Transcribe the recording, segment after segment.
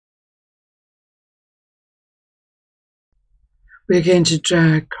We're going to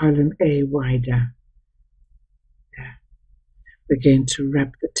drag column A wider. There. We're going to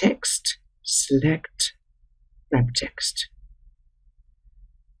wrap the text, select, wrap text.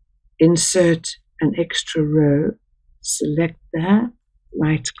 Insert an extra row, select there,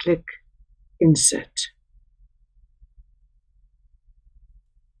 right-click, insert.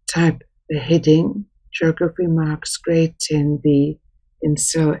 Type the heading, Geography Marks Grade 10B in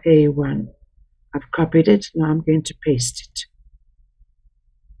cell A1. I've copied it, now I'm going to paste it.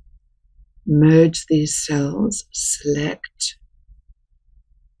 Merge these cells, select,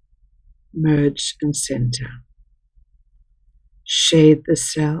 merge and center. Shade the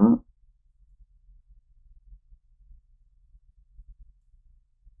cell.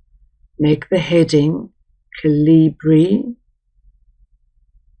 Make the heading Calibri,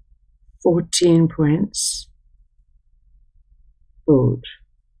 14 points, bold.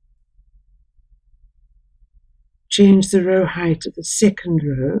 Change the row height of the second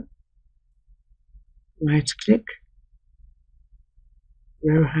row. Right click,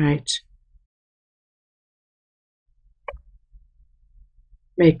 row height.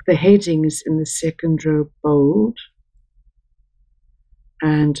 Make the headings in the second row bold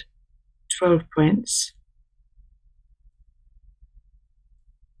and 12 points,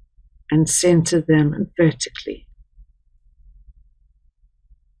 and center them vertically.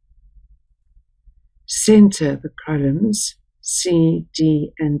 Center the columns C,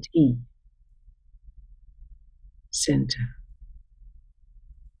 D, and E. Center.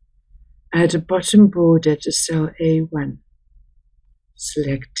 Add a bottom border to cell A1.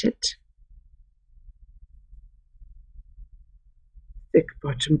 Select it. Thick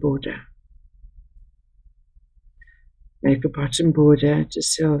bottom border. Make a bottom border to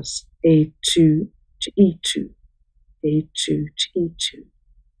cells A2 to E2. A2 to E2.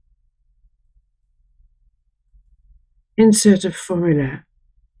 Insert a formula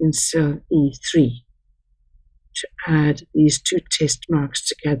in cell E3 to add these two test marks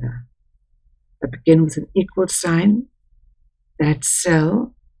together. I begin with an equal sign. That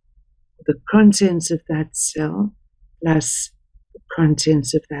cell, the contents of that cell, plus the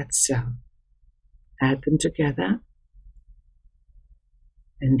contents of that cell. Add them together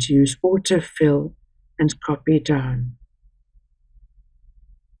and use autofill and copy down.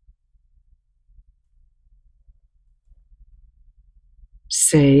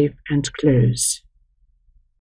 Save and close.